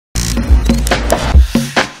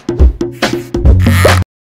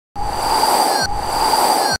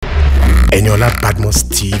Eniola Badmus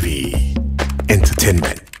TV.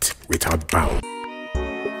 Entertainment without bounds.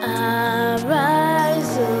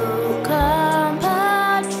 Arise, O compatriots,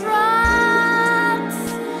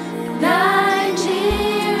 Nigeria's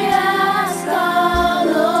call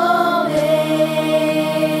away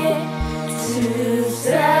to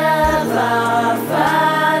serve our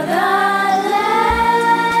fatherland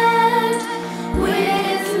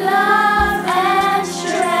with love and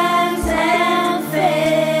strength and faith.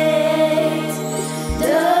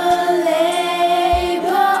 The labor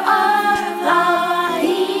of our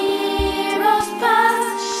heroes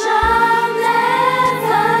past shall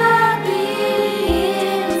never be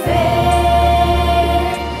in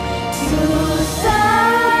vain. To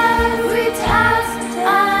serve with heart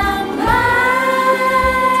and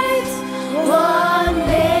might, one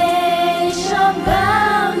nation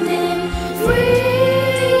bound in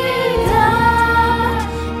freedom,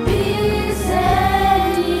 peace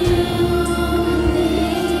and unity.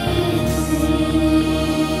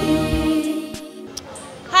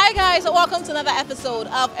 Hi guys, and welcome to another episode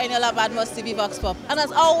of Eniola Badmus TV Vox Pop. And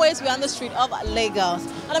as always, we're on the street of Lagos.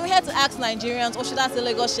 And I'm here to ask Nigerians, or should I say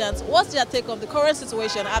Lagosians, what's their take on the current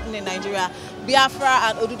situation happening in Nigeria? Biafra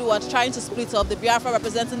and Odua trying to split up, the Biafra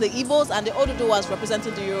representing the Igbos and the Oduduwas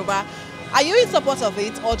representing the Yoruba. Are you in support of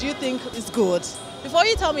it, or do you think it's good? Before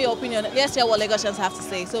you tell me your opinion, let's hear what Lagosians have to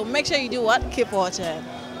say. So make sure you do what? Keep watching.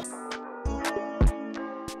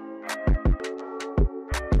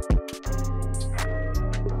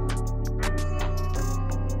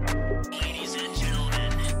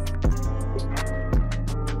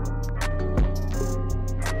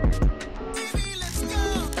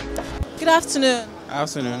 Good afternoon.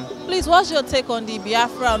 Afternoon. Please, what's your take on the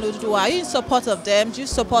Biafra and Odua? Are you in support of them? Do you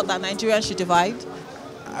support that Nigerians should divide?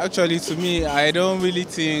 Actually, to me, I don't really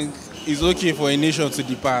think it's okay for a nation to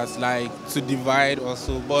depart, like to divide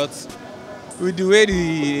also. But with the way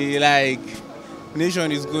the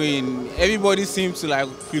nation is going, everybody seems to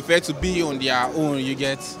prefer to be on their own. You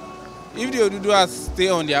get, if the Oduduwas stay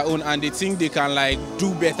on their own and they think they can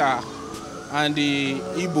do better, and the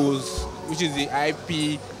Igbos, which is the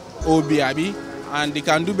IPOB, and they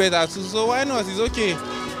can do better too. So why not? It's okay.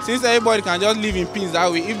 Since everybody can just live in peace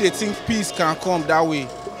that way, if they think peace can come that way,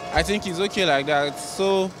 I think it's okay like that.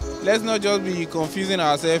 So let's not just be confusing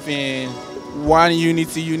ourselves in one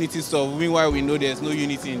unity stuff. Meanwhile, we know there's no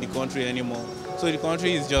unity in the country anymore. So the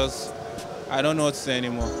country is just, I don't know what to say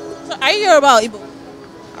anymore. So are you Yoruba or Igbo?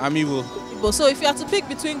 I'm Igbo. Igbo. So if you had to pick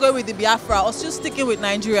between going with the Biafra or still sticking with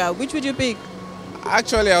Nigeria, which would you pick?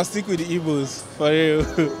 Actually, I'll stick with the Igbos, for real.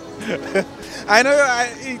 I know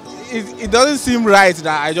it doesn't seem right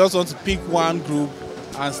that I just want to pick one group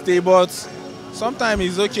and stay, but sometimes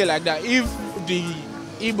it's okay like that. If the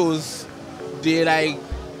Igbos,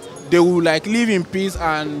 they will live in peace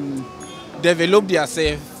and develop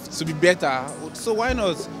themselves to be better, so why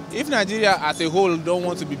not? If Nigeria as a whole don't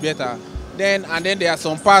want to be better, then there are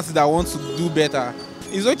some parts that want to do better,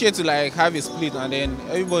 it's okay to have a split and then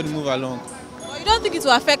everybody move along. You don't think it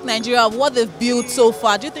will affect Nigeria, what they've built so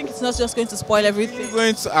far? Do you think it's not just going to spoil everything? It's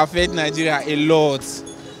going to affect Nigeria a lot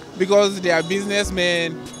because there are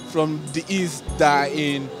businessmen from the east that are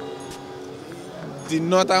in the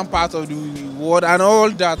northern part of the world and all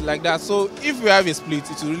that like that. So if we have a split,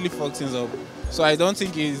 it will really fuck things up. So I don't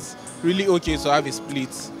think it's really okay to have a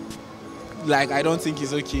split. I don't think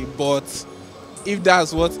it's okay, but if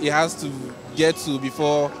that's what it has to get to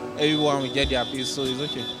before everyone will get their peace, so it's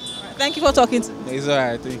okay. Thank you for talking to me. It's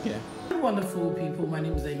alright, thank you. Wonderful people, my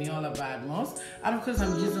name is Eniola Badmus, and of course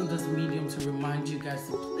I'm using this medium to remind you guys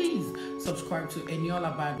to please subscribe to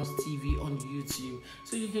Eniola Badmus TV on YouTube,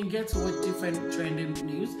 so you can get to watch different trending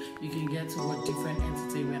news, you can get to watch different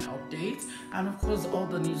entertainment updates, and of course all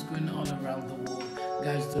the news going on around the world.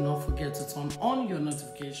 Guys, do not forget to turn on your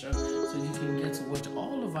notification so you can get to watch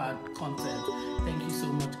all of our content. Thank you so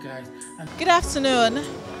much, guys. Good afternoon.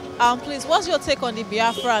 Please, what's your take on the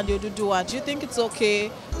Biafra and the Oduduwa? Do you think it's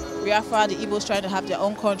okay? Biafra, the Igbos trying to have their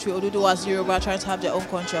own country, Oduduwa's Yoruba trying to have their own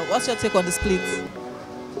country. What's your take on the split?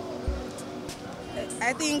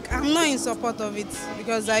 I think I'm not in support of it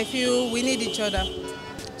because I feel we need each other.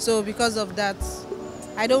 So because of that,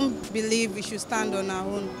 I don't believe we should stand on our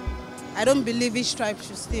own. I don't believe each tribe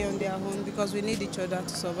should stay on their own because we need each other to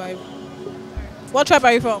survive. What tribe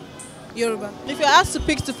are you from? Yoruba. If you're asked to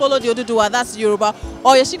pick to follow the Oduduwa, that's Yoruba,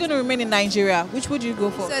 or you're still going to remain in Nigeria, which would you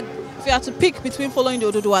go for? If you had to pick between following the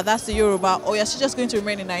Oduduwa, that's the Yoruba, or you're still just going to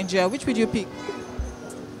remain in Nigeria, which would you pick?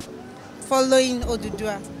 Following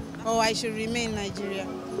Odudua, or I should remain in Nigeria.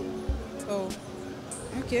 Oh,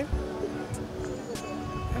 okay.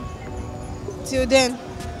 Till then.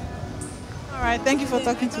 All All right, thank you for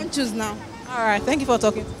talking to me. Don't choose now. All right, thank you for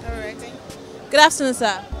talking. All right, thank you. Good afternoon,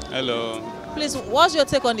 sir. Hello. Please, what's your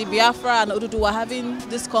take on the Biafra and Odua having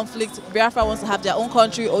this conflict? Biafra wants to have their own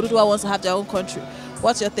country, Odua wants to have their own country.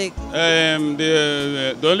 What's your take?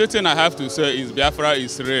 The only thing I have to say is Biafra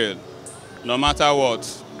is real, no matter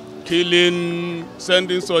what. Killing,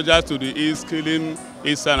 sending soldiers to the east, killing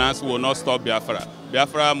Easterners will not stop Biafra.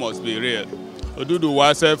 Biafra must be real.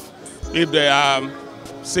 Odua self, if they are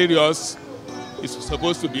serious, it's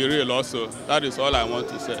supposed to be real also. That is all I want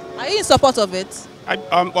to say. Are you in support of it?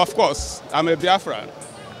 Of course, I'm a Biafran,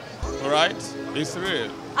 all right? It's real.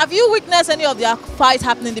 Have you witnessed any of their fights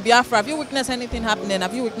happening in the Biafra? Have you witnessed anything happening?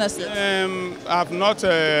 Have you witnessed it? I've not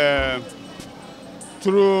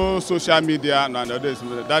through social media and others.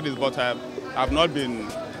 That is what I've not been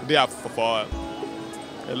there for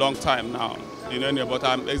a long time now. But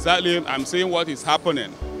I'm seeing what is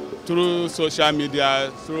happening through social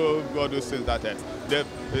media, through all those things that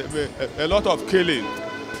a lot of killing,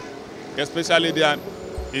 especially there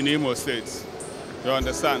in Imo State. You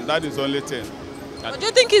understand? That is the only thing. But do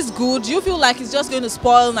you think it's good? Do you feel like it's just going to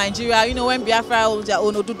spoil Nigeria? When Biafra holds their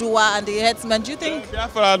own Odua and the headsmen, do you think?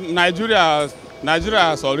 Biafra, Nigeria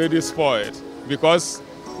has already spoiled because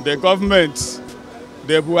the government,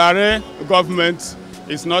 the Buhari government,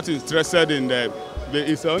 is not interested in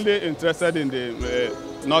it's only interested in the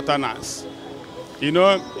northerners.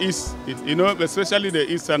 Especially the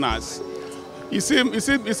easterners. You see,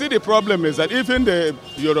 the problem is that even the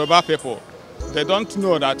Yoruba people, they don't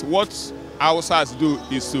know that what Hausas do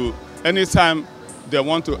is to, anytime they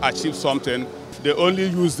want to achieve something, they only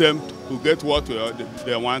use them to get what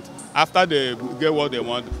they want. After they get what they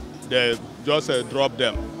want, they just drop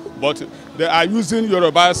them. But they are using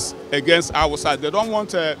Yorubas against Hausas. They don't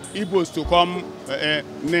want Igbos to come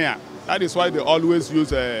near. That is why they always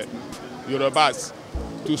use Yorubas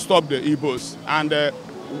to stop the Igbos. And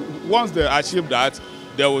once they achieve that,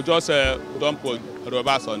 they will just dump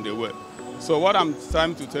Yorubas on the way. So what I'm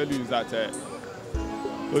trying to tell you is that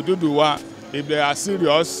Odua, if they are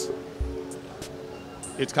serious,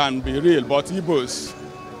 it can be real. But Igbos,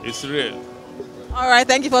 it's real. All right,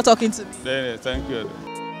 thank you for talking to me. Thank you.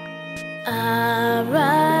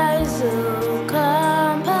 Arise, O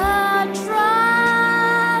compatriots,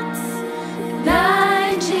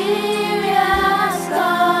 Nigeria's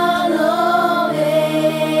call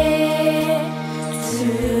away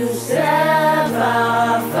to serve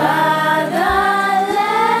our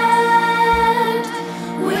fatherland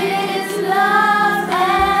with love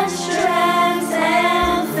and strength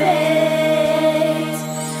and faith.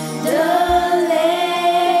 The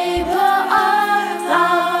labor of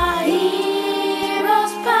our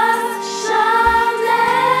heroes past shall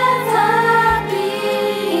never be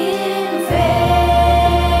in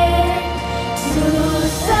vain. To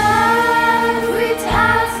serve with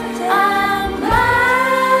heart and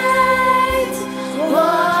might,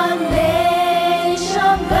 one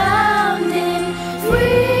nation bound in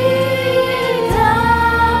freedom,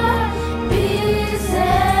 peace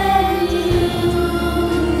and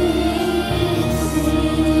unity.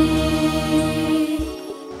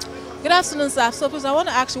 Good afternoon, sir. So please, I want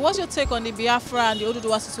to ask you, what's your take on the Biafra and the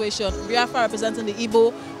Odua situation? Biafra representing the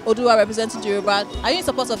Igbo, Odua representing the Yoruba. Are you in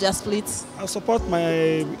support of their split? I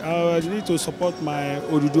need to support my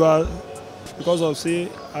Odua because of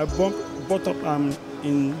I brought up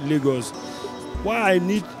in Lagos. Why I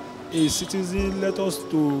need a citizen, let us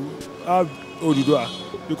to have Odua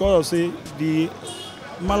because of the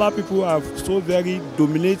Mala people have so very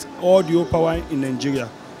dominate all the power in Nigeria.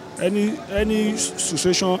 Any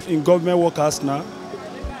situation in government workers now,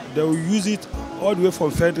 they will use it all the way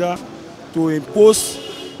from federal to impose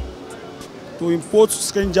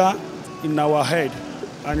stranger in our head,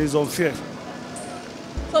 and it's unfair.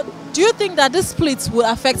 So do you think that this split will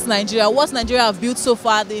affect Nigeria? What Nigeria have built so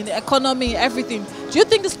far, in the economy, everything? Do you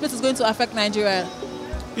think this split is going to affect Nigeria?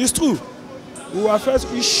 It's true. It will affect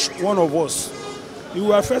each one of us. It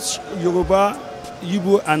will affect Yoruba,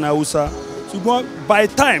 Igbo, and Hausa. So by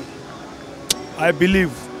time, I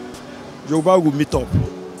believe Yoruba will meet up.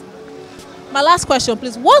 My last question,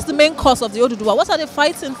 please. What's the main cause of the Odua? What are they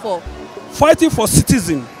fighting for? Fighting for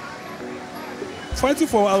citizen. Fighting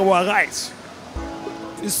for our rights.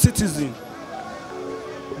 It's citizen.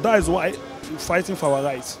 That is why we're fighting for our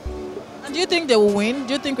rights. And do you think they will win?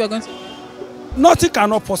 Do you think we're going to? Nothing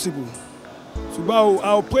cannot possible. So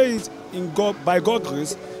I'll pray it in God, by God's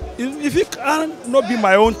grace. If it cannot be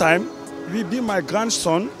my own time, if it be my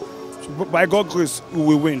grandson, so by God's grace, we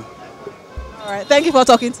will win. All right. Thank you for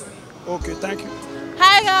talking to me. Okay, thank you.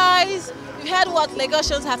 Hi guys. You heard what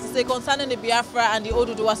Lagosians have to say concerning the Biafra and the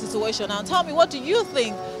Odua situation. Now tell me, what do you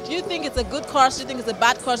think? Do you think it's a good course? Do you think it's a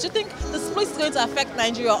bad course? Do you think the split is going to affect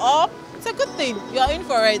Nigeria, or it's a good thing? You're in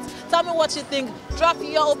for it. Tell me what you think. Drop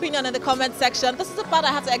your opinion in the comment section. This is the part I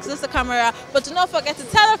have to exit the camera, but do not forget to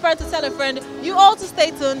tell a friend to tell a friend. You all to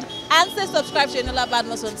stay tuned and stay subscribed to Eniola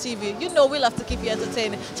Badmus on TV. You know we love to keep you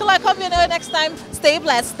entertained. Till I come here next time, stay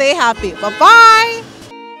blessed, stay happy. Bye-bye.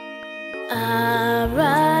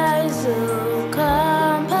 Arise, O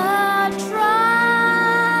compatriots,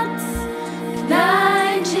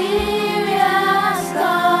 Nigeria's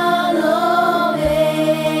call obey,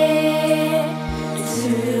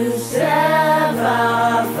 to serve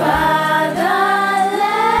our fatherland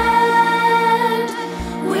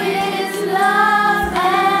with love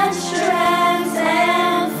and strength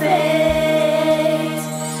and faith.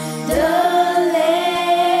 The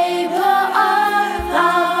labor of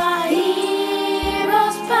our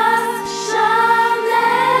heroes past shall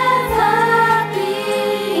never be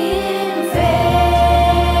in vain.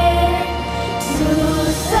 To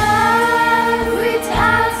serve with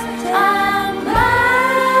heart and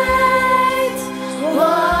might,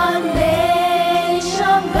 one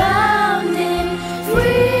nation bound in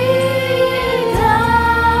freedom,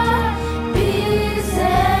 peace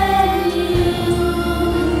and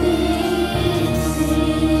unity.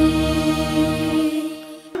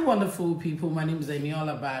 Wonderful people, my name is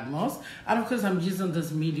Eniola Badmus, and of course I'm using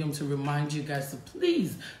this medium to remind you guys to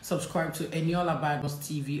please subscribe to Eniola Badmus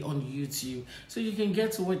TV on YouTube, so you can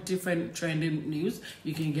get to what different trending news,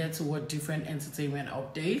 you can get to what different entertainment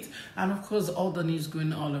updates, and of course all the news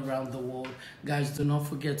going all around the world. Guys, do not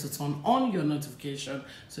forget to turn on your notification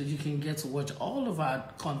so you can get to watch all of our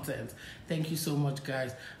content. Thank you so much,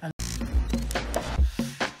 guys. And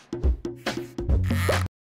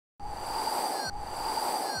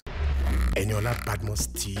Eniola Badmus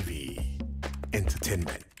TV.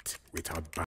 Entertainment without bounds.